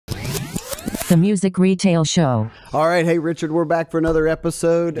The Music Retail Show. All right. Hey, Richard, we're back for another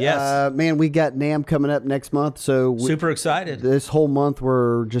episode. Yes. Man, we got NAMM coming up next month. So Super excited. This whole month,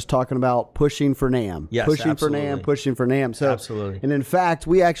 we're just talking about pushing for NAMM. Yes, pushing absolutely. for NAMM, pushing for NAMM. So, Absolutely. And in fact,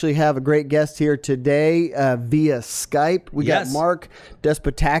 we actually have a great guest here today via Skype. We got Yes. Mark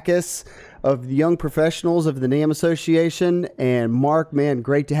Despotakis of the Young Professionals of the NAMM Association. And Mark, man,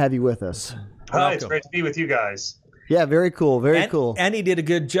 great to have you with us. Hi, it's great to be with you guys. Yeah, very cool. Very cool. And he did a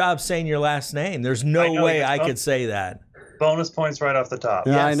good job saying your last name. There's no way I could say that. Bonus points right off the top.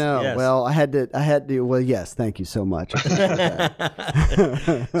 Yeah, I Yes, know. yes. Well, I had to. Well, yes. Thank you so much.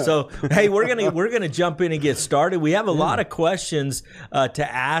 So, hey, we're gonna jump in and get started. We have a lot of questions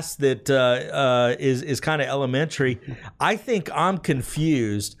to ask that is kind of elementary. I think I'm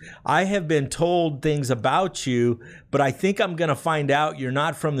confused. I have been told things about you, but I think I'm gonna find out you're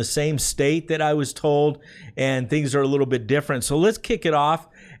not from the same state that I was told, and things are a little bit different. So let's kick it off,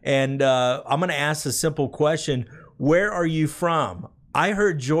 and I'm gonna ask a simple question. Where are you from? I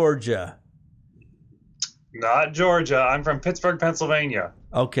heard Georgia. Not Georgia. I'm from Pittsburgh, Pennsylvania.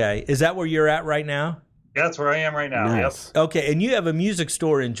 Okay. Is that where you're at right now? Yeah, that's where I am right now. Nice. Yep. Okay. And you have a music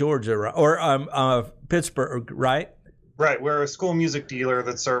store in Georgia, right? Or Pittsburgh, right? Right. We're a school music dealer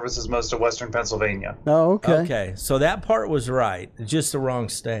that services most of Western Pennsylvania. Oh, okay. Okay. So that part was right. Just the wrong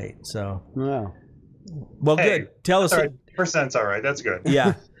state. So, Wow. well, Hey, good. Tell us. All right. Percent's all right. That's good.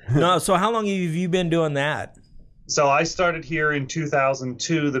 Yeah. No. So how long have you been doing that? So I started here in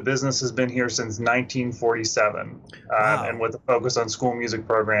 2002. The business has been here since 1947, Wow. and with a focus on school music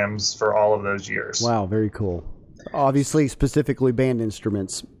programs for all of those years. Wow, very cool. Obviously, specifically band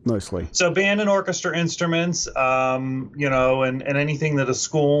instruments, mostly. So band and orchestra instruments, and anything that a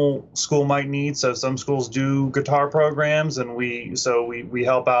school might need. So some schools do guitar programs, and we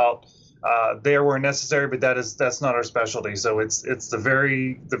help out there where necessary, but that's not our specialty. So it's the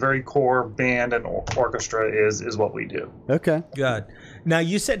very core band and orchestra is what we do. Okay. Good. Now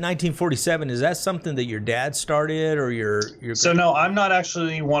you said 1947. Is that something that your dad started, or your? So no, I'm not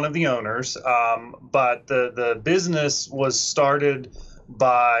actually one of the owners, but the business was started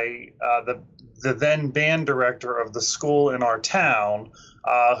by the then band director of the school in our town,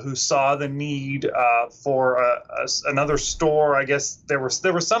 who saw the need for another store. I guess there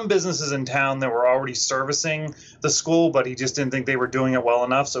were some businesses in town that were already servicing the school, but he just didn't think they were doing it well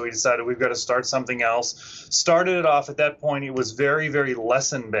enough. So he decided we've got to start something else. Started it off at that point. It was very, very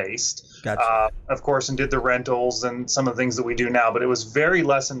lesson based, Gotcha. of course, and did the rentals and some of the things that we do now. But it was very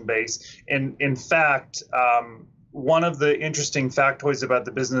lesson based. And in fact, one of the interesting factoids about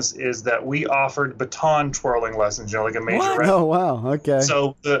the business is that we offered baton twirling lessons, like a majorette. Oh, wow. Okay.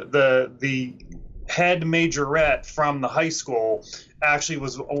 So the head majorette from the high school actually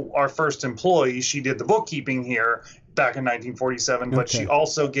was our first employee. She did the bookkeeping here back in 1947, but she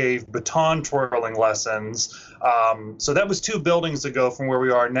also gave baton twirling lessons. So that was 2 buildings ago from where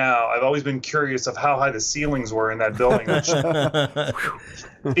we are now. I've always been curious of how high the ceilings were in that building.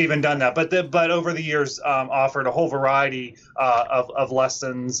 Even done that, but over the years offered a whole variety of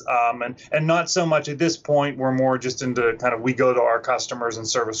lessons, and not so much at this point. We're more just into kind of, we go to our customers and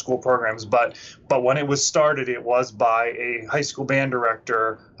service school programs. But when it was started, it was by a high school band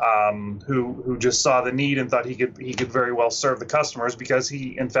director who just saw the need and thought he could very well serve the customers, because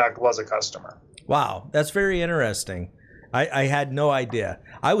he in fact was a customer. Wow, that's very interesting. I had no idea.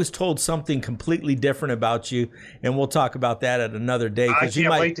 I was told something completely different about you, and we'll talk about that at another day, because you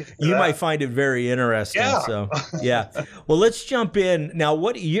might find it very interesting. Yeah. So, yeah. Well, let's jump in now.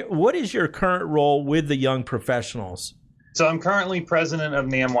 What is your current role with the Young Professionals? So I'm currently president of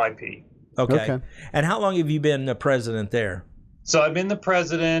NAMM YP. Okay. And how long have you been the president there? So I've been the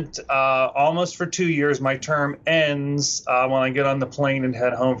president almost for 2 years. My term ends when I get on the plane and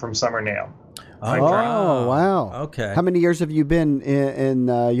head home from summer NAMM. Oh, wow. Okay. How many years have you been in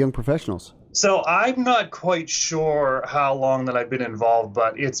Young Professionals? So I'm not quite sure how long that I've been involved,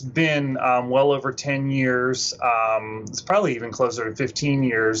 but it's been well over 10 years. It's probably even closer to 15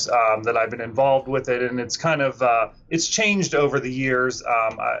 years that I've been involved with it. And it's kind of, it's changed over the years.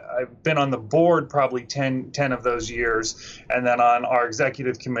 I've been on the board probably 10 of those years. And then on our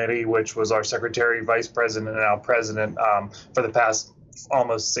executive committee, which was our secretary, vice president, and now president for the past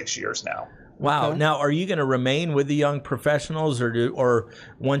almost 6 years now. Wow. Okay. Now, are you going to remain with the Young Professionals, or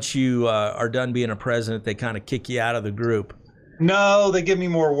once you are done being a president, they kind of kick you out of the group? No, they give me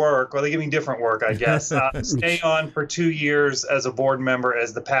more work, or they give me different work, I guess. Stay on for 2 years as a board member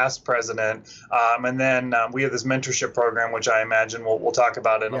as the past president, and then we have this mentorship program, which I imagine we'll talk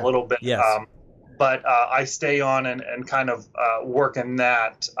about in a little bit. Yes. But I stay on and kind of work in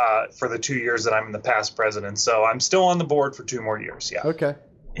that for the 2 years that I'm in the past president. So I'm still on the board for 2 more years. Yeah. Okay.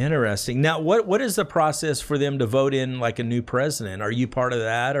 Interesting. Now, what is the process for them to vote in like a new president? Are you part of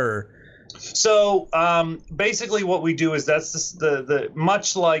that, or? So basically, what we do is that's the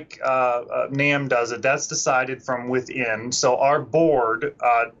much like NAMM does it. That's decided from within. So our board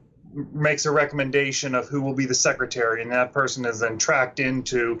makes a recommendation of who will be the secretary, and that person is then tracked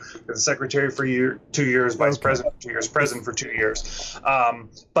into the secretary for 2 years, vice president for 2 years, president for 2 years.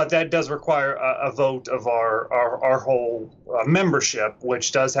 But that does require a vote of our whole membership,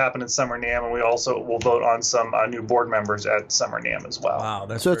 which does happen at Summer NAMM, and we also will vote on some new board members at Summer NAMM as well. Wow,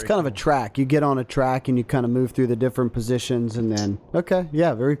 that's so it's kind of a track. You get on a track and you kind of move through the different positions, and then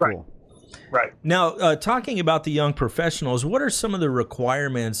very cool. Right. Now, talking about the young professionals, what are some of the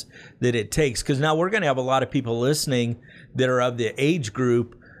requirements that it takes? Because now we're going to have a lot of people listening that are of the age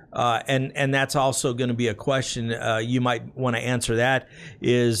group, and that's also going to be a question you might want to answer. That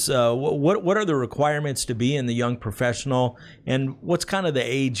is, what are the requirements to be in the young professional, and what's kind of the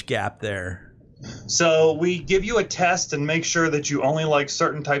age gap there? So we give you a test and make sure that you only like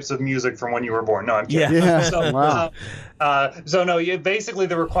certain types of music from when you were born. No, I'm kidding. Yeah. So, wow. So no, basically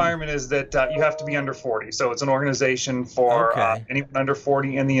the requirement is that you have to be under 40. So it's an organization for anyone under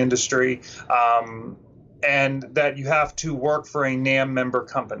 40 in the industry, and that you have to work for a NAMM member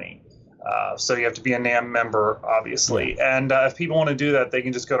company. So you have to be a NAMM member, obviously. And if people want to do that, they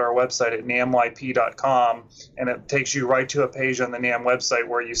can just go to our website at nammyp.com, and it takes you right to a page on the NAMM website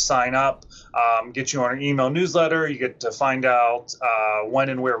where you sign up, get you on our email newsletter. You get to find out when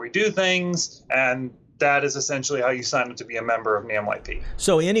and where we do things, and that is essentially how you sign up to be a member of NAMM YP.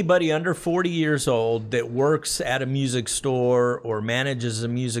 So anybody under 40 years old that works at a music store or manages a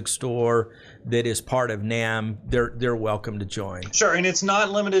music store that is part of NAMM, they're welcome to join. Sure, and it's not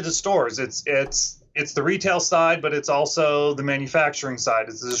limited to stores. It's the retail side, but it's also the manufacturing side.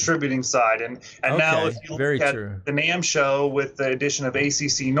 It's the distributing side. And now if you look at the NAMM show with the addition of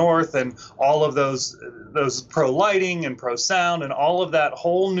ACC North and all of those pro lighting and pro sound and all of that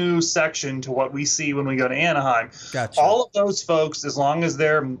whole new section to what we see when we go to Anaheim, all of those folks, as long as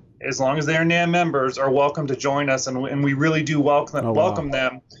they're NAMM members, are welcome to join us, and we really do welcome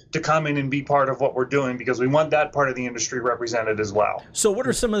them to come in and be part of what we're doing, because we want that part of the industry represented as well. So what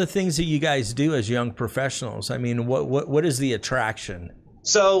are some of the things that you guys do as young professionals? I mean, what is the attraction?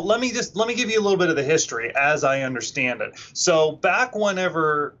 So let me give you a little bit of the history as I understand it. So back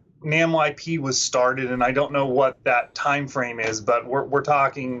whenever NAMM YP was started, and I don't know what that time frame is, but we're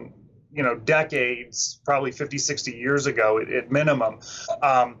talking, decades, probably 50, 60 years ago at minimum.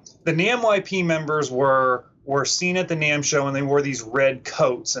 The NAMM YP members were seen at the NAMM show, and they wore these red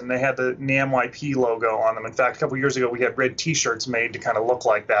coats, and they had the NAMM YP logo on them. In fact, a couple years ago, we had red T-shirts made to kind of look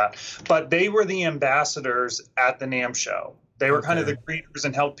like that. But they were the ambassadors at the NAMM show. They were kind of the greeters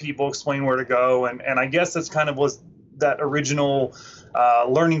and helped people explain where to go. And I guess that's kind of was that original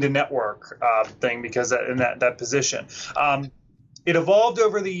learning to network thing, because in that position. It evolved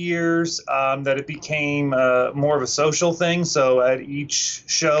over the years that it became more of a social thing. So at each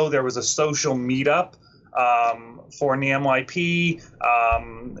show, there was a social meetup for NAMM YP.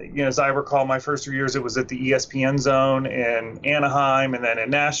 As I recall, my first 3 years, it was at the ESPN Zone in Anaheim, and then in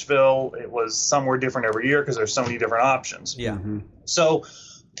Nashville, it was somewhere different every year because there's so many different options. Yeah. So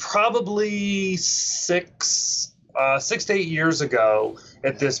probably six to 8 years ago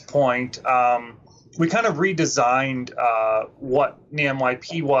at this point, we kind of redesigned what NAMM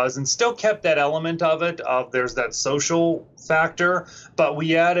YP was, and still kept that element of it, there's that social factor, but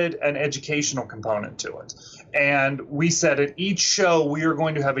we added an educational component to it. And we said at each show we are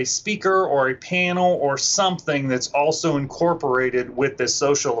going to have a speaker or a panel or something that's also incorporated with this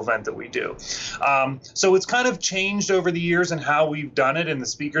social event that we do. So it's kind of changed over the years and how we've done it and the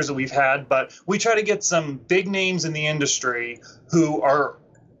speakers that we've had, but we try to get some big names in the industry who are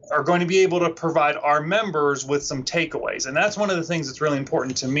going to be able to provide our members with some takeaways. And that's one of the things that's really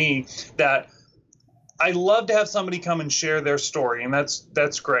important to me, that I love to have somebody come and share their story, and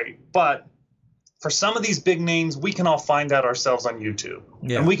that's great. But for some of these big names, we can all find that ourselves on YouTube.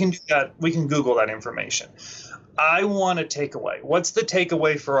 Yeah. And we can do that. We can Google that information. I want a takeaway. What's the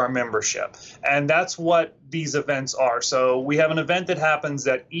takeaway for our membership? And that's what these events are. So we have an event that happens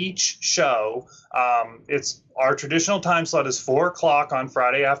at each show. It's our traditional time slot is 4 o'clock on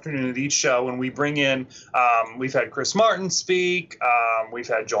Friday afternoon at each show, and we bring in, we've had Chris Martin speak, we've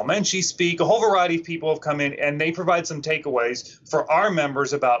had Joel Menchie speak, a whole variety of people have come in, and they provide some takeaways for our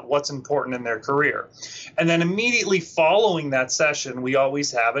members about what's important in their career. And then immediately following that session, we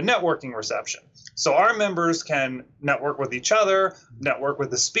always have a networking reception. So our members can network with each other, network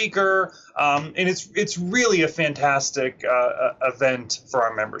with the speaker, and it's really a fantastic event for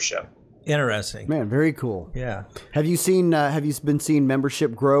our membership. Interesting. Man, very cool. Yeah. Have you been seeing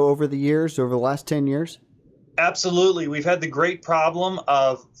membership grow over the years, over the last 10 years? Absolutely. We've had the great problem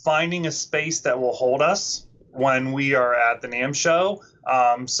of finding a space that will hold us when we are at the NAMM show.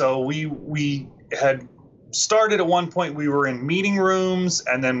 So we had started at one point, we were in meeting rooms,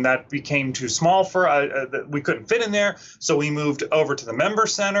 and then that became too small for we couldn't fit in there. So we moved over to the member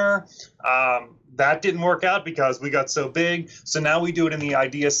center. That didn't work out because we got so big. So now we do it in the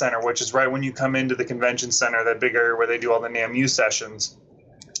Idea Center, which is right when you come into the convention center, that big area where they do all the NAMM U sessions.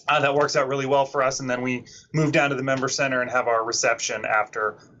 That works out really well for us. And then we move down to the member center and have our reception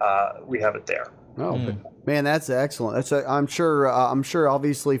after we have it there. Oh, man, that's excellent. I'm sure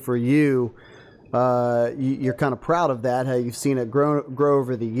obviously for you, you're kind of proud of that, how you've seen it grow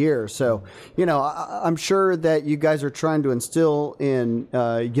over the years. So, I'm sure that you guys are trying to instill in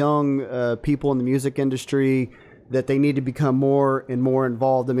young people in the music industry that they need to become more and more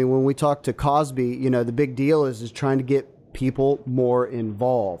involved. I mean, when we talk to Cosby, the big deal is trying to get people more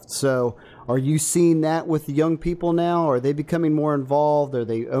involved. So are you seeing that with the young people now? Are they becoming more involved? Are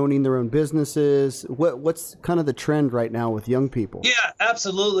they owning their own businesses? What's kind of the trend right now with young people? Yeah,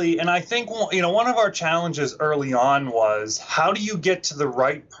 absolutely. And I think, one of our challenges early on was, how do you get to the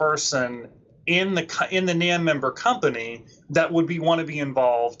right person in the NAMM member company that would want to be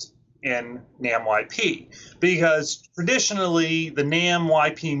involved in NAMM YP? Because traditionally the NAMM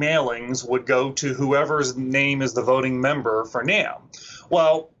YP mailings would go to whoever's name is the voting member for NAMM.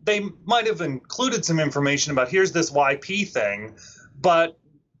 Well, they might have included some information about here's this YP thing, but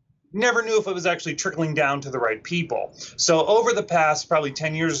never knew if it was actually trickling down to the right people. So over the past probably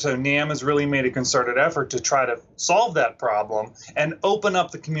 10 years or so, NAMM has really made a concerted effort to try to solve that problem and open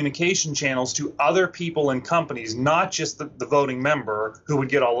up the communication channels to other people and companies, not just the voting member who would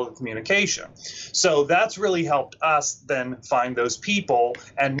get all of the communication. So that's really helped us then find those people,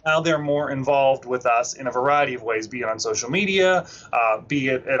 and now they're more involved with us in a variety of ways, be it on social media, be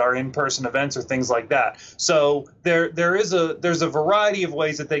it at our in-person events or things like that. So there's a variety of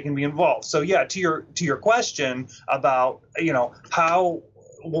ways that they can be involved. So yeah, to your question about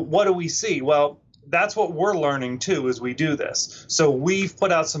what do we see? Well, that's what we're learning too as we do this. So we've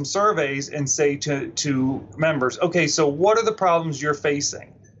put out some surveys and say to members, okay, so what are the problems you're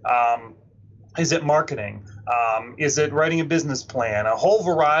facing? Is it marketing? Is it writing a business plan? A whole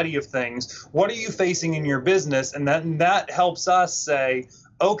variety of things. What are you facing in your business? And that helps us say,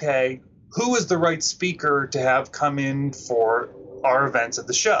 okay, who is the right speaker to have come in for our events at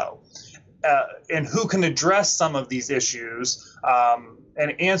the show, and who can address some of these issues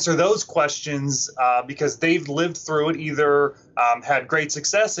and answer those questions because they've lived through it, either had great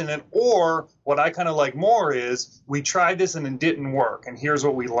success in it, or what I kind of like more is, we tried this and it didn't work, and here's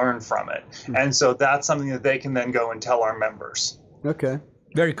what we learned from it. And so that's something that they can then go and tell our members. Okay.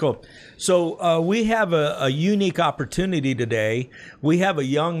 Very cool. So we have a unique opportunity today. We have a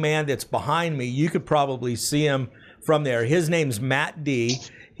young man that's behind me. You could probably see him from there. His name's Matt D.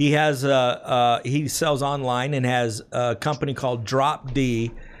 He has he sells online and has a company called Drop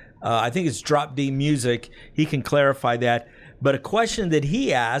D. I think it's Drop D Music. He can clarify that. But a question that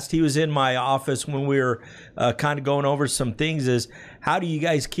he asked, he was in my office when we were kind of going over some things, is how do you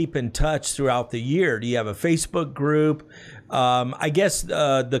guys keep in touch throughout the year? Do you have a Facebook group? I guess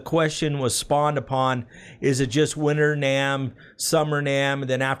the question was spawned upon, is it just winter NAMM, summer NAMM, and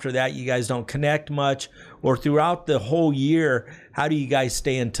then after that you guys don't connect much? Or throughout the whole year, how do you guys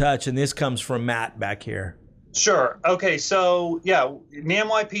stay in touch? And this comes from Matt back here. Sure. Okay. So yeah,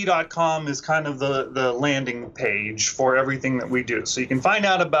 NAMMYP.com is kind of the landing page for everything that we do. So you can find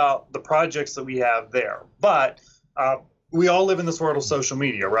out about the projects that we have there. But we all live in this world of social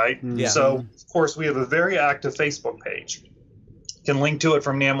media, right? Yeah. So of course we have a very active Facebook page. You can link to it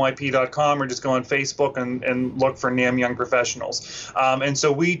from NAMMYP.com, or just go on Facebook and look for NAMM Young Professionals. And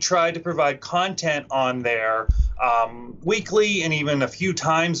so we try to provide content on there weekly and even a few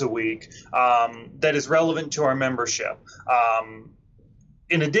times a week that is relevant to our membership.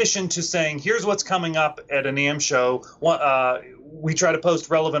 In addition to saying, here's what's coming up at a NAMM show, we try to post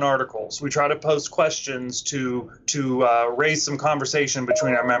relevant articles. We try to post questions to raise some conversation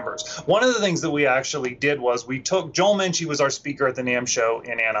between our members. One of the things that we actually did was Joel Menchie was our speaker at the NAMM show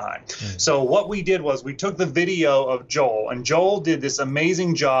in Anaheim. So what we did was we took the video of Joel, and Joel did this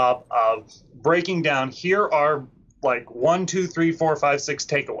amazing job of breaking down, here are like 1, 2, 3, 4, 5, 6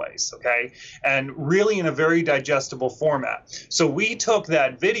 takeaways, okay? And really in a very digestible format. So we took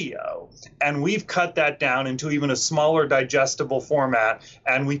that video and we've cut that down into even a smaller digestible format,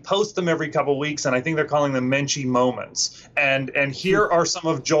 and we post them every couple of weeks, and I think they're calling them Menchie Moments. And here are some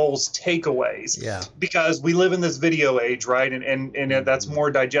of Joel's takeaways. Yeah. Because we live in this video age, right? And that's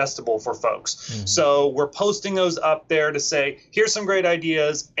more digestible for folks. Mm-hmm. So we're posting those up there to say, here's some great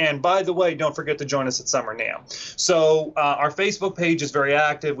ideas, and by the way, don't forget to join us at Summer NAMM. So our Facebook page is very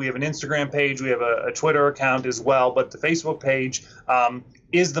active. We have an Instagram page. We have a Twitter account as well. But the Facebook page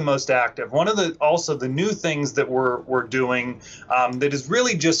is the most active. One of the new things that we're doing that has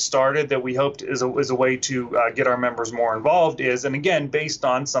really just started that we hoped is a way to get our members more involved is, and again, based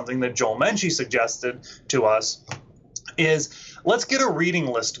on something that Joel Menchie suggested to us, is let's get a reading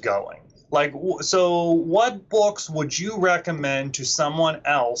list going. Like, so what books would you recommend to someone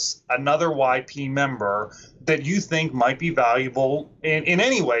else, another YP member, that you think might be valuable in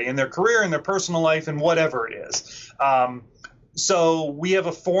any way, in their career, in their personal life, and whatever it is? So we have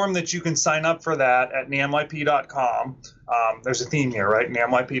a form that you can sign up for that at nammyp.com. There's a theme here, right?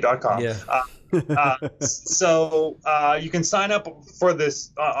 nammyp.com. Yeah. So you can sign up for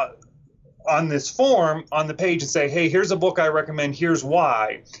this on this form on the page and say, hey, here's a book I recommend, here's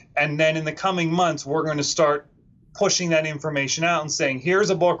why. And then in the coming months, we're going to start pushing that information out and saying, here's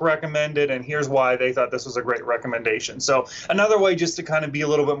a book recommended and here's why they thought this was a great recommendation. So another way just to kind of be a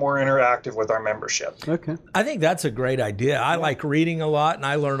little bit more interactive with our membership. Okay. I think that's a great idea. I like reading a lot, and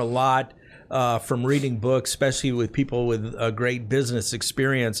I learn a lot from reading books, especially with people with a great business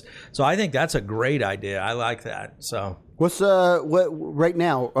experience. So I think that's a great idea. I like that. So what's what right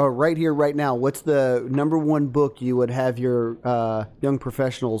now, right here, right now, what's the number one book you would have your young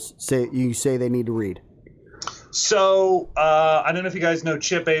professionals say they need to read? So I don't know if you guys know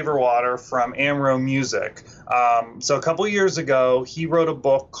Chip Averwater from Amro Music. So a couple years ago, he wrote a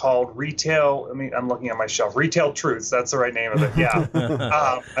book called I'm looking at my shelf, Retail Truths. That's the right name of it. Yeah.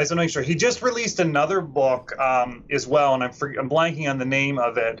 I just want to make sure. He just released another book as well, and I'm blanking on the name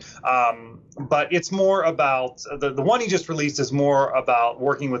of it. But it's more about, the one he just released is more about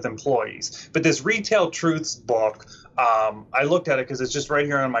working with employees. But this Retail Truths book, I looked at it because it's just right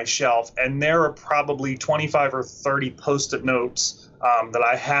here on my shelf, and there are probably 25 or 30 Post-it notes that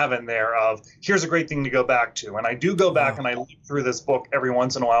I have in there of, here's a great thing to go back to. And I do go back and I look through this book every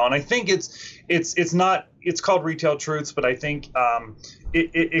once in a while. And I think it's called Retail Truths, but I think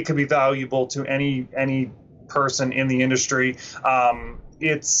it could be valuable to any person in the industry.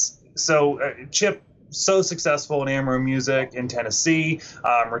 Chip, so successful in Amro Music in Tennessee,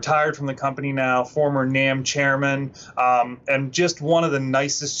 retired from the company now, former NAMM chairman, and just one of the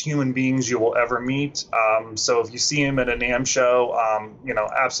nicest human beings you will ever meet. So if you see him at a NAMM show,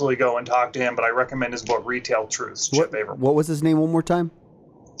 absolutely go and talk to him. But I recommend his book, Retail Truths. Chip Averwater. What was his name one more time?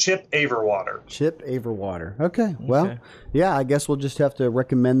 Chip Averwater. Chip Averwater. Okay. Well, yeah, I guess we'll just have to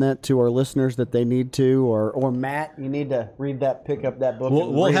recommend that to our listeners that they need to, or Matt, you need to pick up that book.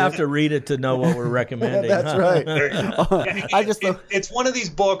 We'll have to read it to know what we're recommending. That's right. It's one of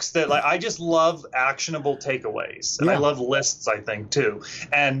these books that I just love actionable takeaways. And I love lists, I think, too.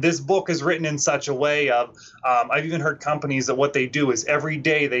 And this book is written in such a way of, I've even heard companies that what they do is every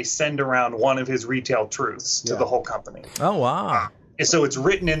day they send around one of his retail truths to the whole company. Oh, wow. So it's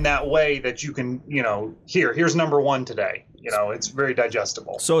written in that way that you can, here's number one today. It's very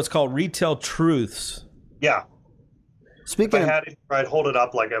digestible. So it's called Retail Truths. Yeah. I'd hold it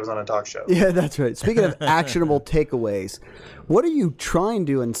up like I was on a talk show. Yeah, that's right. Speaking of actionable takeaways, what are you trying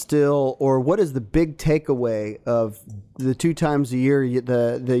to instill, or what is the big takeaway of the 2 times a year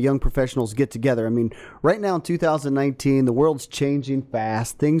the young professionals get together? I mean, right now in 2019, the world's changing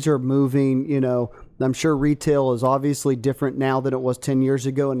fast. Things are moving, I'm sure retail is obviously different now than it was 10 years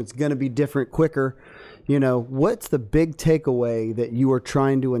ago, and it's going to be different quicker. What's the big takeaway that you are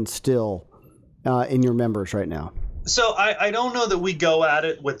trying to instill in your members right now? So I don't know that we go at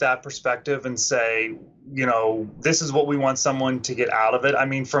it with that perspective and say, this is what we want someone to get out of it. I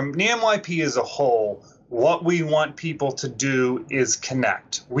mean, from NAMM YP as a whole, what we want people to do is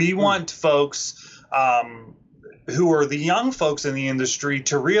connect. We want folks who are the young folks in the industry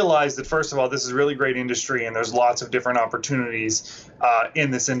to realize that, first of all, this is a really great industry and there's lots of different opportunities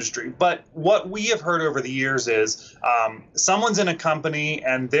in this industry. But what we have heard over the years is someone's in a company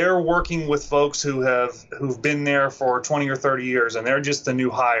and they're working with folks who've been there for 20 or 30 years, and they're just the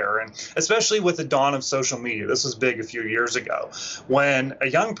new hire. And especially with the dawn of social media, this was big a few years ago, when a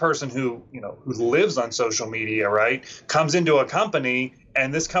young person who lives on social media, right, comes into a company,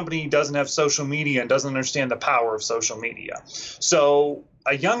 and this company doesn't have social media and doesn't understand the power of social media. So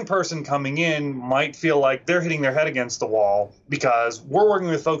a young person coming in might feel like they're hitting their head against the wall because we're working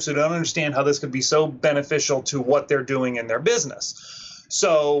with folks who don't understand how this could be so beneficial to what they're doing in their business.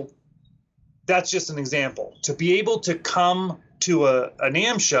 So that's just an example. To be able to come to a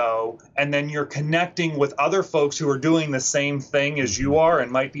NAMM show and then you're connecting with other folks who are doing the same thing as you are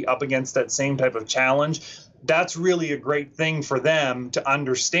and might be up against that same type of challenge, that's really a great thing for them to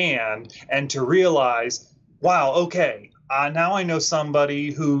understand and to realize, wow, okay, now I know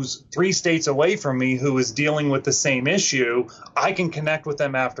somebody who's 3 states away from me who is dealing with the same issue. I can connect with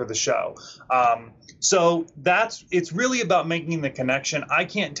them after the show. So it's really about making the connection. I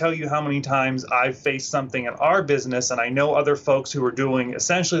can't tell you how many times I've faced something in our business and I know other folks who are doing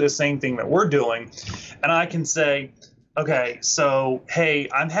essentially the same thing that we're doing. And I can say, okay, so, hey,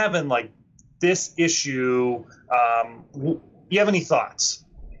 I'm having like this issue. You have any thoughts?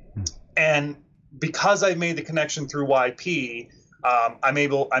 And because I've made the connection through YP, I'm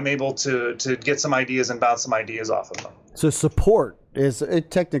able to get some ideas and bounce some ideas off of them. So support is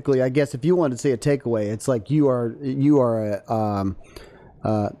technically, I guess, if you wanted to say a takeaway, it's like you are a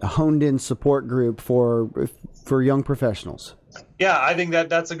honed-in support group for young professionals. Yeah, I think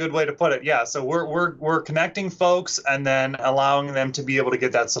that's a good way to put it. Yeah, so we're connecting folks and then allowing them to be able to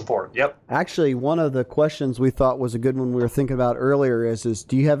get that support. Yep. Actually, one of the questions we thought was a good one we were thinking about earlier is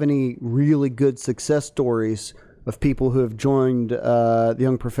do you have any really good success stories of people who have joined the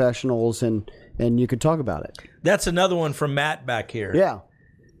young professionals and you could talk about it? That's another one from Matt back here. Yeah.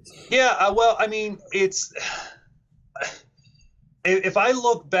 Yeah, well, I mean, if I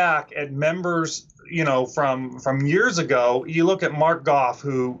look back at members, from years ago, you look at Mark Goff,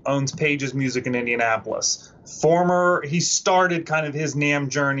 who owns Page's Music in Indianapolis. He started kind of his NAMM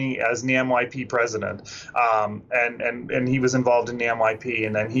journey as NAMM YP president, and he was involved in NAMM YP,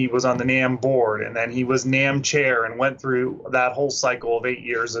 and then he was on the NAMM board, and then he was NAMM chair and went through that whole cycle of 8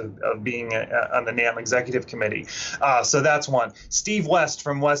 years of being on the NAMM executive committee. So that's one. Steve West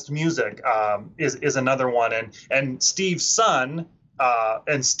from West Music is another one, and Steve's son.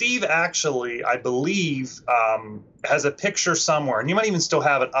 And Steve actually, I believe, has a picture somewhere, and you might even still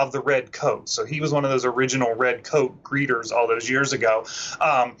have it, of the red coat. So he was one of those original red coat greeters all those years ago.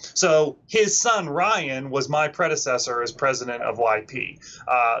 So his son, Ryan, was my predecessor as president of YP.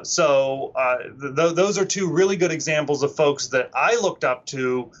 Those are 2 really good examples of folks that I looked up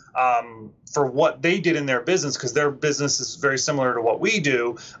to for what they did in their business, because their business is very similar to what we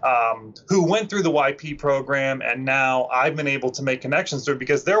do, who went through the YP program, and now I've been able to make connections through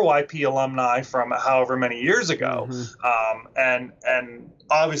because they're YP alumni from however many years ago. And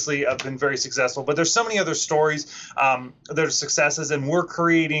obviously have been very successful, but there's so many other stories that are successes, and we're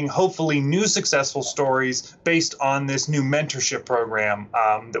creating hopefully new successful stories based on this new mentorship program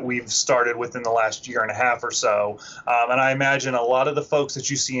that we've started within the last year and a half or so. And I imagine a lot of the folks that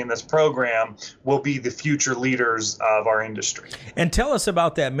you see in this program will be the future leaders of our industry. And tell us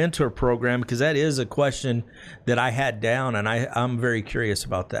about that mentor program, because that is a question that I had down, and I'm very curious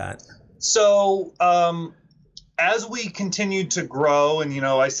about that. So, as we continued to grow, and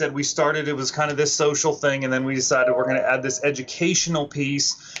I said we started, it was kind of this social thing, and then we decided we're going to add this educational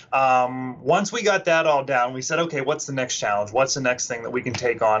piece. Once we got that all down, we said, okay, what's the next challenge? What's the next thing that we can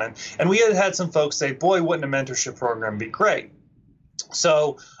take on? And we had some folks say, boy, wouldn't a mentorship program be great?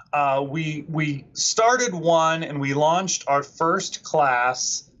 So we started one, and we launched our first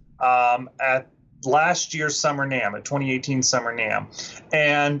class at last year's Summer NAMM, at 2018 Summer NAMM.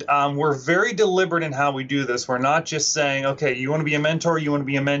 And we're very deliberate in how we do this. We're not just saying, okay, you want to be a mentor, you want to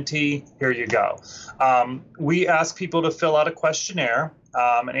be a mentee, here you go. We ask people to fill out a questionnaire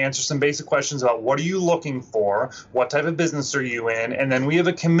and answer some basic questions about what are you looking for, what type of business are you in, and then we have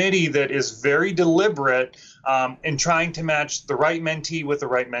a committee that is very deliberate in trying to match the right mentee with the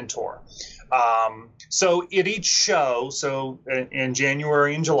right mentor. So at each show, so in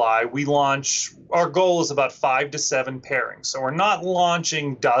January and July, we launch, our goal is about 5 to 7 pairings. So we're not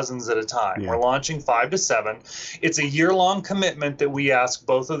launching dozens at a time. Yeah. We're launching 5 to 7. It's a year-long commitment that we ask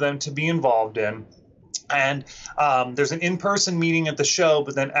both of them to be involved in. And there's an in-person meeting at the show,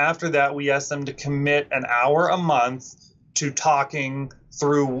 but then after that, we ask them to commit an hour a month to talking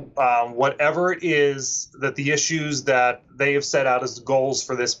through whatever it is that the issues that they have set out as goals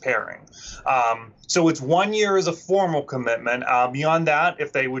for this pairing. So it's 1 year as a formal commitment. Beyond that,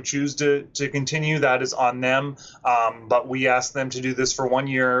 if they would choose to continue, that is on them. But we ask them to do this for 1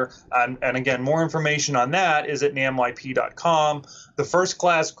 year. And again, more information on that is at nammyp.com. The first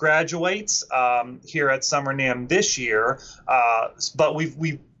class graduates here at Summer NAMM this year, but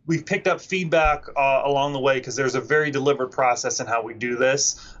we've we've picked up feedback along the way, because there's a very deliberate process in how we do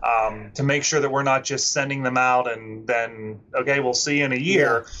this, to make sure that we're not just sending them out and then, okay, we'll see you in a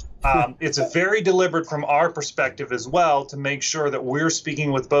year. It's a very deliberate from our perspective as well, to make sure that we're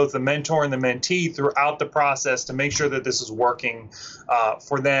speaking with both the mentor and the mentee throughout the process to make sure that this is working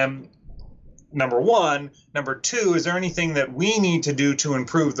for them. Number one. Number two, is there anything that we need to do to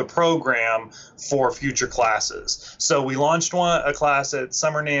improve the program for future classes? So we launched a class at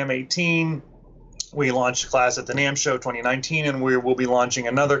Summer NAMM 18. We launched a class at the NAMM Show 2019, and we will be launching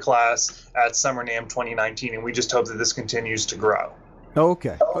another class at Summer NAMM 2019. And we just hope that this continues to grow.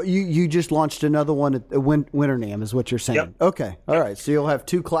 Okay. You just launched another one at Winter NAMM, is what you're saying. Yep. Okay. All right. So you'll have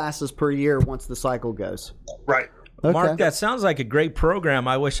 2 classes per year once the cycle goes. Right. Okay. Mark, that sounds like a great program.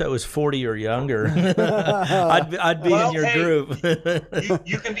 I wish I was 40 or younger. I'd be in your group.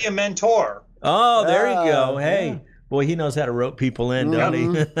 you can be a mentor. Oh, there you go. Hey, boy, he knows how to rope people in, don't he?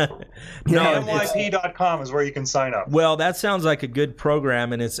 No, NAMMYP.com is where you can sign up. Well, that sounds like a good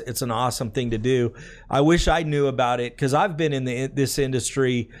program, and it's an awesome thing to do. I wish I knew about it, because I've been in this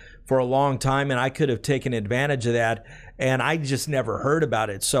industry for a long time, and I could have taken advantage of that, and I just never heard about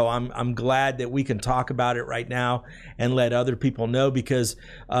it. So I'm glad that we can talk about it right now and let other people know, because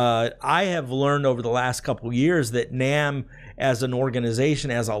I have learned over the last couple of years that NAMM as an organization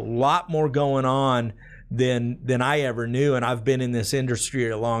has a lot more going on than I ever knew, and I've been in this industry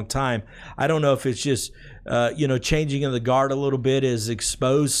a long time. I don't know if it's just changing of the guard a little bit has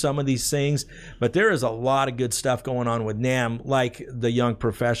exposed some of these things, but there is a lot of good stuff going on with NAMM, like the young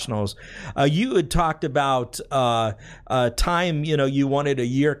professionals. You had talked about time, you wanted a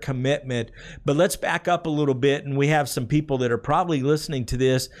year commitment, but let's back up a little bit, and we have some people that are probably listening to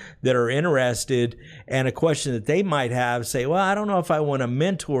this that are interested, and a question that they might have, say, well, I don't know if I want to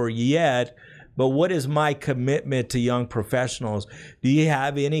mentor yet, but what is my commitment to young professionals? Do you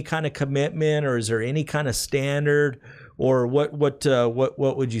have any kind of commitment, or is there any kind of standard, or what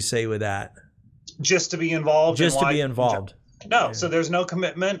would you say with that? Just to be involved. Just to be involved. No, yeah. So there's no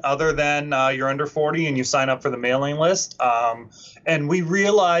commitment other than you're under 40 and you sign up for the mailing list. And we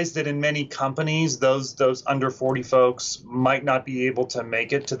realize that in many companies, those under 40 folks might not be able to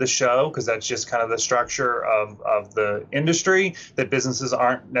make it to the show, because that's just kind of the structure of the industry, that businesses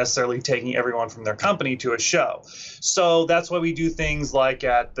aren't necessarily taking everyone from their company to a show. So that's why we do things like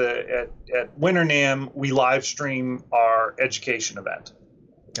at Winter NAMM, we live stream our education event.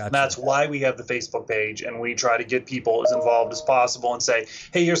 Gotcha. That's why we have the Facebook page, and we try to get people as involved as possible and say,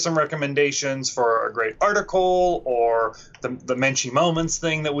 hey, here's some recommendations for a great article, or the Menchie Moments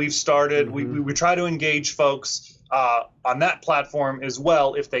thing that we've started. Mm-hmm. We try to engage folks on that platform as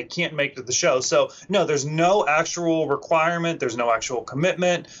well if they can't make it to the show. So, no, there's no actual requirement. There's no actual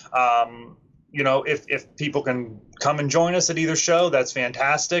commitment. If people can come and join us at either show, that's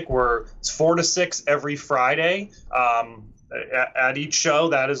fantastic. It's 4 to 6 every Friday. At each show,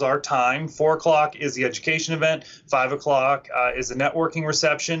 that is our time. 4 o'clock is the education event. 5 o'clock is the networking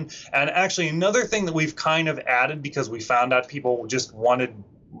reception. And actually, another thing that we've kind of added, because we found out people just wanted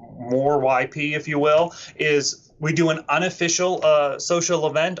more YP, if you will, is we do an unofficial social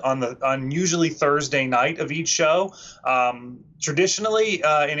event on usually Thursday night of each show. Traditionally,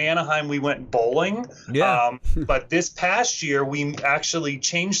 in Anaheim, we went bowling. Yeah. But this past year, we actually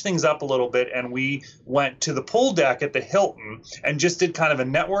changed things up a little bit, and we went to the pool deck at the Hilton and just did kind of a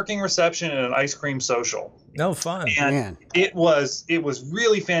networking reception and an ice cream social. No fun. And it was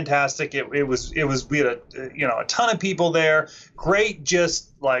really fantastic. We had a ton of people there. Great, just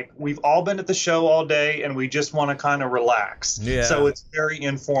like we've all been at the show all day, and we just want to kind of relax. Yeah. So it's very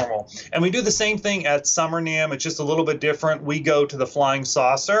informal. And we do the same thing at Summer NAMM. It's just a little bit different. We go to the Flying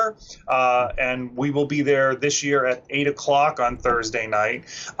Saucer, and we will be there this year at 8 o'clock on Thursday night.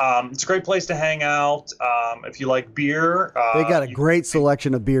 It's a great place to hang out. If you like beer, they got a great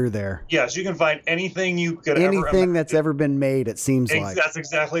selection of beer there. Yes, you can find anything you could anything that's ever been made. It seems like that's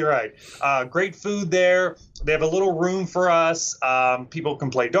exactly right. Great food there. They have a little room for us. People can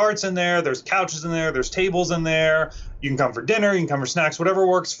play darts in there. There's couches in there. There's tables in there. You can come for dinner. You can come for snacks. Whatever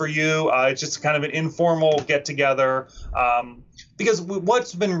works for you. It's just kind of an informal get together. Because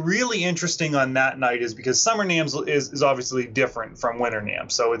what's been really interesting on that night is because Summer NAMM is obviously different from Winter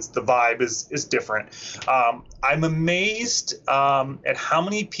NAMM, so the vibe is different. I'm amazed at how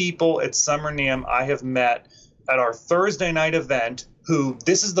many people at Summer NAMM I have met at our Thursday night event who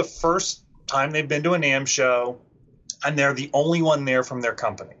this is the first time they've been to a NAMM show, and they're the only one there from their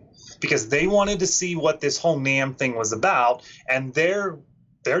company because they wanted to see what this whole NAMM thing was about, and they're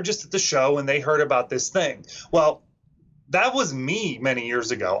just at the show and they heard about this thing. Well, that was me many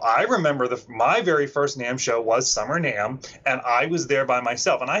years ago. I remember my very first NAMM show was Summer NAMM, and I was there by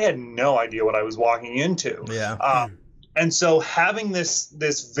myself, and I had no idea what I was walking into. Yeah. And so having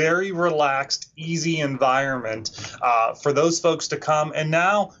this very relaxed, easy environment for those folks to come, and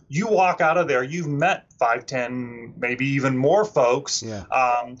now you walk out of there, you've met 5, 10, maybe even more folks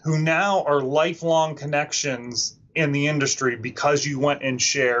who now are lifelong connections in the industry because you went and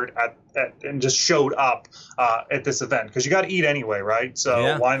shared and just showed up at this event, because you got to eat anyway, right?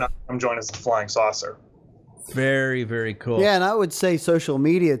 So why not come join us at the Flying Saucer? Very, very cool. Yeah, and I would say social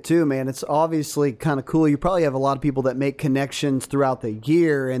media too, man. It's obviously kind of cool. You probably have a lot of people that make connections throughout the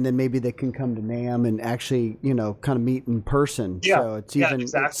year, and then maybe they can come to NAMM and actually, you know, kind of meet in person. Yeah. So it's even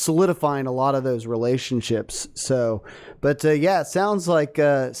it's solidifying a lot of those relationships. So, but yeah, it sounds like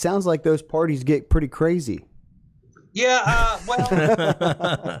those parties get pretty crazy. Yeah, well,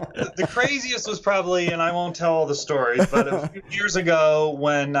 the craziest was probably, and I won't tell all the stories, but a few years ago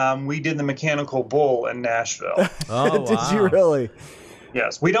when we did the Mechanical Bull in Nashville. Oh, wow. Did you really?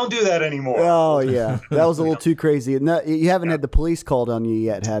 Yes, we don't do that anymore. Oh, yeah. That was a little too crazy. No, you haven't had the police called on you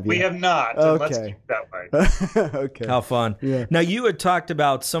yet, have you? We have not. Okay. Let's keep it that way. Okay. How fun. Yeah. Now, you had talked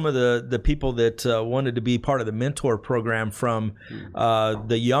about some of the people that wanted to be part of the mentor program from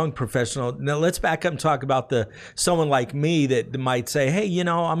the young professional. Now, let's back up and talk about someone like me that might say, hey, you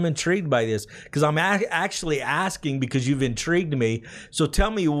know, I'm intrigued by this, because I'm actually asking because you've intrigued me. So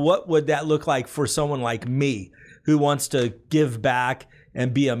tell me, what would that look like for someone like me who wants to give back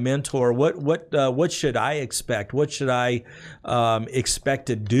and be a mentor? What should I expect? What should I expect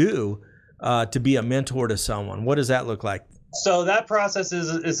to do to be a mentor to someone? What does that look like? So that process is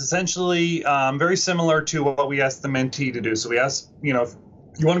essentially very similar to what we ask the mentee to do. So we ask, you know, if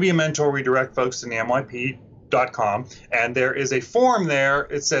you want to be a mentor, we direct folks to nammyp.com, and there is a form there.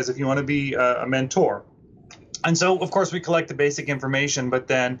 It says if you want to be a mentor. And so, of course, we collect the basic information, but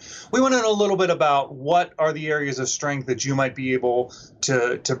then we want to know a little bit about what are the areas of strength that you might be able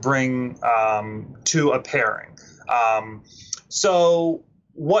to bring to a pairing. So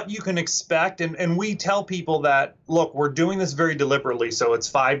what you can expect, and we tell people that, look, we're doing this very deliberately, so it's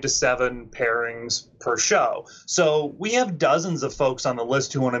 5 to 7 pairings per show. So we have dozens of folks on the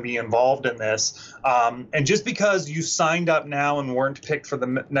list who want to be involved in this. And just because you signed up now and weren't picked for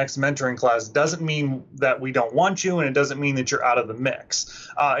the next mentoring class doesn't mean that we don't want you, and it doesn't mean that you're out of the mix.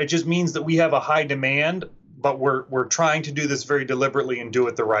 It just means that we have a high demand, but we're trying to do this very deliberately and do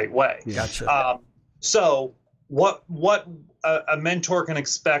it the right way. Gotcha. So what a mentor can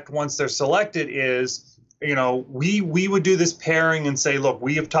expect once they're selected is, you know, we would do this pairing and say, look,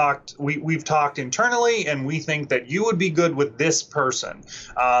 we've talked internally, and we think that you would be good with this person.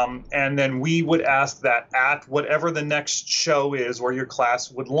 And then we would ask that at whatever the next show is where your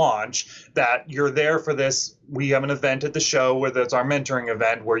class would launch, that you're there for this. We have an event at the show, whether it's our mentoring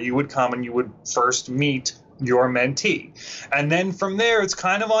event, where you would come and you would first meet your mentee. And then from there, it's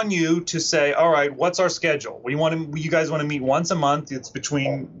kind of on you to say, all right, what's our schedule? You guys want to meet once a month. It's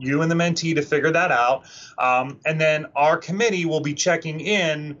between you and the mentee to figure that out. And then our committee will be checking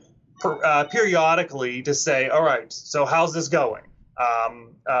in periodically to say, all right, so how's this going?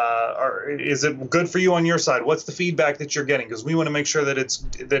 Is it good for you on your side? What's the feedback that you're getting? Because we want to make sure that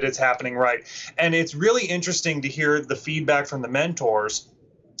it's happening right. And it's really interesting to hear the feedback from the mentors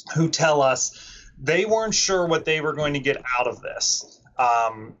who tell us they weren't sure what they were going to get out of this.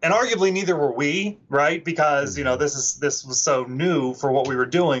 And arguably neither were we, right? Because, you know, this was so new for what we were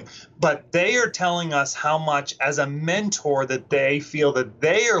doing. But they are telling us how much as a mentor that they feel that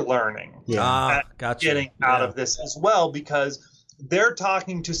they are learning getting out of this as well, because they're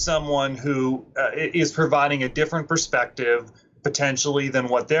talking to someone who is providing a different perspective potentially than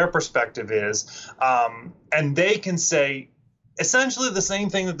what their perspective is. And they can say essentially the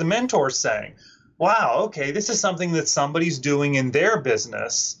same thing that the mentor is saying. Wow, okay, this is something that somebody's doing in their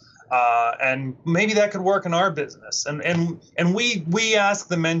business, and maybe that could work in our business. And we ask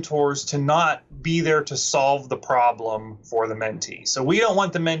the mentors to not be there to solve the problem for the mentee. So we don't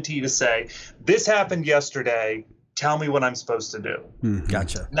want the mentee to say, this happened yesterday, tell me what I'm supposed to do. Mm-hmm.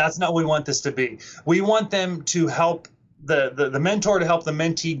 Gotcha. That's not what we want this to be. We want them to help the mentor to help the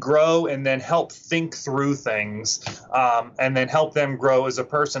mentee grow, and then help think through things, and then help them grow as a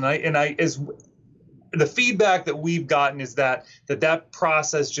person. The feedback that we've gotten is that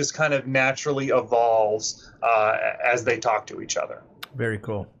process just kind of naturally evolves as they talk to each other. Very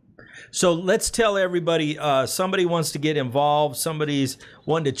cool. So let's tell everybody, somebody wants to get involved, somebody's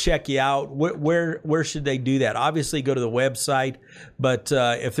wanting to check you out. Where should they do that? Obviously, go to the website, but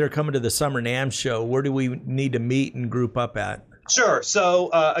if they're coming to the Summer NAMM show, where do we need to meet and group up at? Sure. So,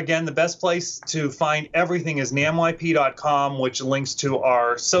 again, the best place to find everything is nammyp.com, which links to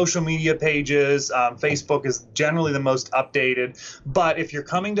our social media pages. Facebook is generally the most updated. But if you're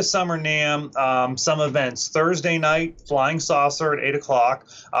coming to Summer NAMM, some events, Thursday night, Flying Saucer at 8 o'clock,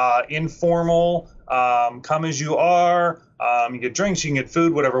 informal, come as you are. You get drinks, you can get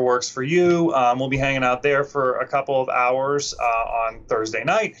food, whatever works for you. We'll be hanging out there for a couple of hours on Thursday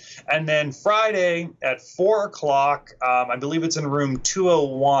night. And then Friday at 4 o'clock, I believe it's in room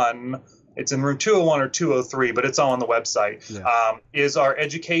 201. It's in room 201 or 203, but it's all on the website, is our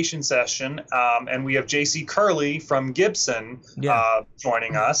education session. And we have JC Curley from Gibson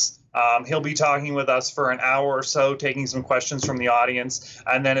joining us. He'll be talking with us for an hour or so, taking some questions from the audience.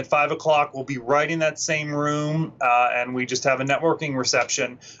 And then at 5 o'clock, we'll be right in that same room, and we just have a networking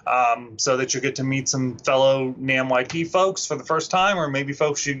reception so that you get to meet some fellow NAMM YP folks for the first time, or maybe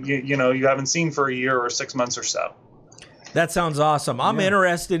folks you haven't seen for a year or 6 months or so. That sounds awesome. I'm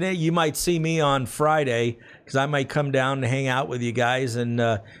interested in it. You might see me on Friday because I might come down and hang out with you guys, and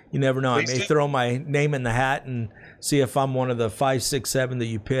you never know. I may throw my name in the hat and see if I'm one of the 5, 6, 7 that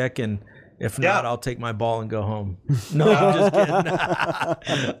you pick, and if not, I'll take my ball and go home. No, I'm just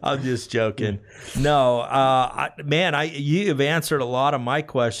kidding. I'm just joking. No, you have answered a lot of my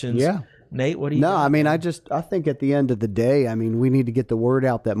questions. Yeah. Nate, what do you think? I mean, I think at the end of the day, I mean, we need to get the word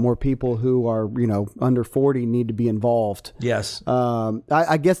out that more people who are, under 40 need to be involved. Yes.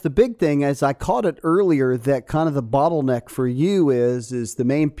 I guess the big thing, as I caught it earlier, that kind of the bottleneck for you is the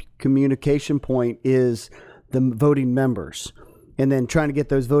main communication point is the voting members. And then trying to get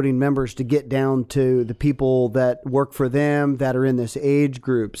those voting members to get down to the people that work for them that are in this age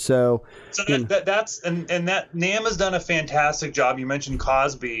group. So that's NAMM has done a fantastic job. You mentioned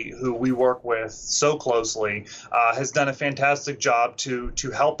Cosby, who we work with so closely, has done a fantastic job to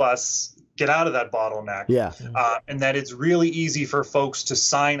help us get out of that bottleneck. Yeah. And that it's really easy for folks to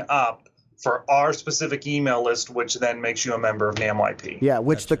sign up for our specific email list, which then makes you a member of NAMM YP. Yeah,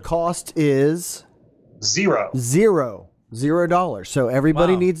 which the cost is $0. $0. So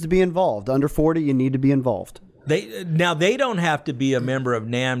everybody needs to be involved. Under 40, you need to be involved. They don't have to be a member of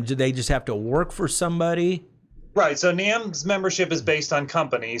NAMM. Do they just have to work for somebody? Right. So NAMM's membership is based on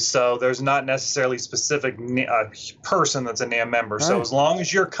companies. So there's not necessarily a specific person that's a NAMM member. So as long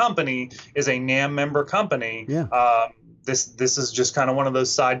as your company is a NAMM member company, this is just kind of one of those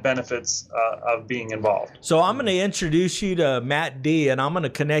side benefits of being involved. So I'm going to introduce you to Matt D, and I'm going to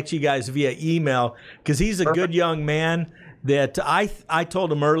connect you guys via email because he's a good young man that I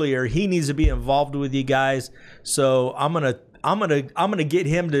told him earlier he needs to be involved with you guys. So I'm gonna get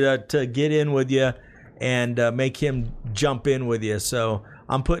him to get in with you and make him jump in with you. So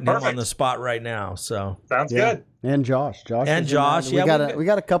I'm putting him on the spot right now. So sounds good. And Josh, and Josh, we got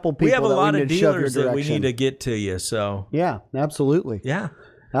a couple people. We have a lot of dealers that we need to get to you. So yeah, absolutely. Yeah,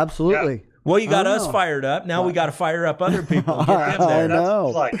 absolutely. Yeah. Well, you got us fired up. Now we got to fire up other people. Get them there. I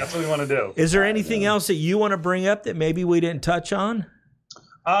know. That's what we want to do. Is there anything else that you want to bring up that maybe we didn't touch on?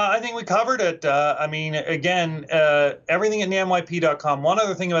 I think we covered it. I mean, again, everything at nammyp.com. One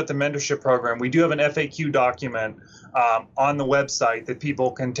other thing about the mentorship program, we do have an FAQ document on the website that people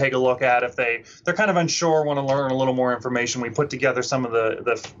can take a look at if they're kind of unsure, want to learn a little more information. We put together some of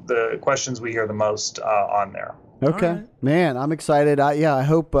the questions we hear the most on there. Okay, man, I'm excited. I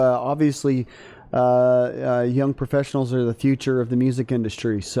hope obviously young professionals are the future of the music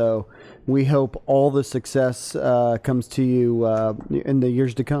industry. So we hope all the success comes to you in the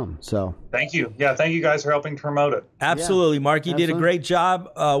years to come. So thank you. Yeah, thank you guys for helping promote it. Absolutely, Mark. You did a great job.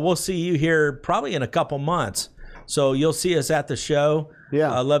 We'll see you here probably in a couple months. So you'll see us at the show.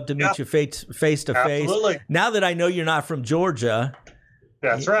 Yeah, I'd love to meet you face to face. Absolutely. Now that I know you're not from Georgia.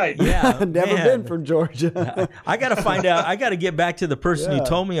 That's right. Yeah, never been from Georgia. I got to find out. I got to get back to the person who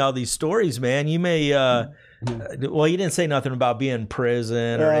told me all these stories, man. You may, well, you didn't say nothing about being in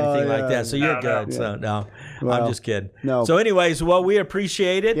prison or anything like that, so you're good. No. So no, well, I'm just kidding. No. So, anyways, well, we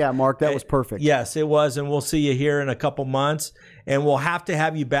appreciate it. Yeah, Mark, that was perfect. Yes, it was, and we'll see you here in a couple months, and we'll have to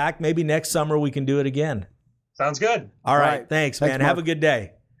have you back. Maybe next summer we can do it again. Sounds good. All right. Thanks, man. Mark. Have a good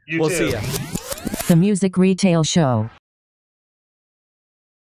day. We'll see you. The Music Retail Show.